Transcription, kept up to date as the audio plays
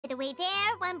way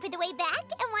there, one for the way back,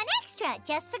 and one extra,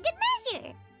 just for good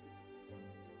measure.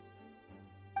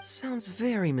 Sounds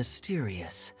very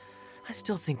mysterious. I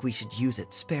still think we should use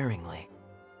it sparingly.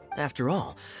 After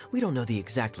all, we don't know the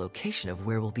exact location of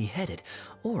where we'll be headed,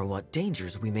 or what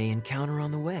dangers we may encounter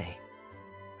on the way.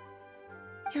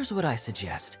 Here's what I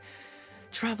suggest.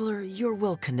 Traveler, you're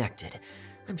well connected.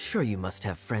 I'm sure you must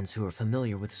have friends who are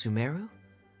familiar with Sumeru.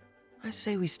 I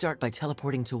say we start by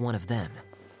teleporting to one of them.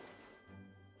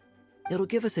 It'll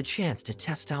give us a chance to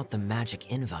test out the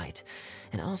magic invite,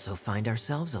 and also find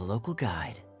ourselves a local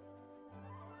guide.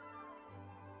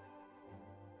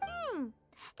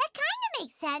 That kinda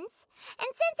makes sense. And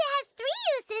since it has 3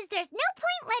 uses, there's no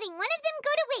point letting one of them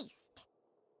go to waste.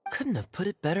 Couldn't have put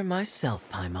it better myself,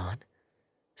 Paimon.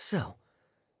 So,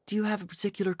 do you have a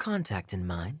particular contact in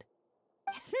mind?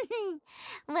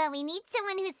 Well, we need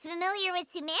someone who's familiar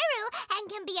with Sumeru and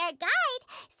can be our guide,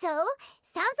 so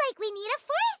sounds like we need a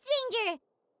forest ranger.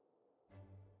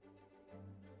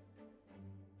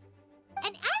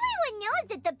 And everyone knows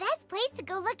that the best place to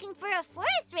go looking for a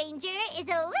forest ranger is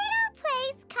a little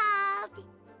place called...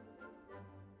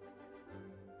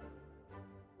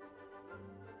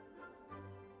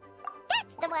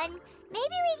 That's the one!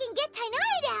 Maybe we can get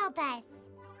Tainari to help us.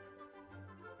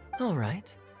 All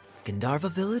right.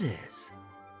 Gandharvaville it is.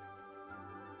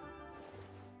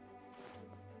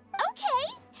 Okay,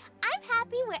 I'm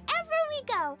happy wherever we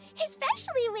go,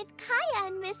 especially with Kaeya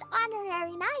and Miss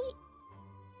Honorary Knight.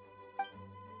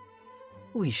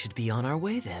 We should be on our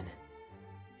way then.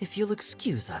 If you'll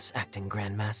excuse us, Acting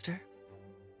Grandmaster.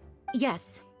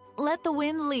 Yes, let the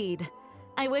wind lead.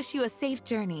 I wish you a safe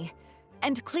journey.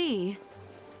 And Klee...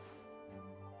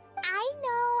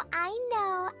 I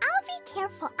know. I'll be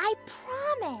careful, I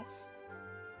promise.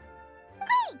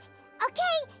 Great!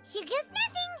 Okay, here goes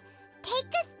nothing. Take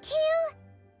us to...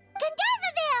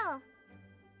 Gandharvaville!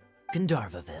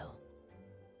 Gandharvaville.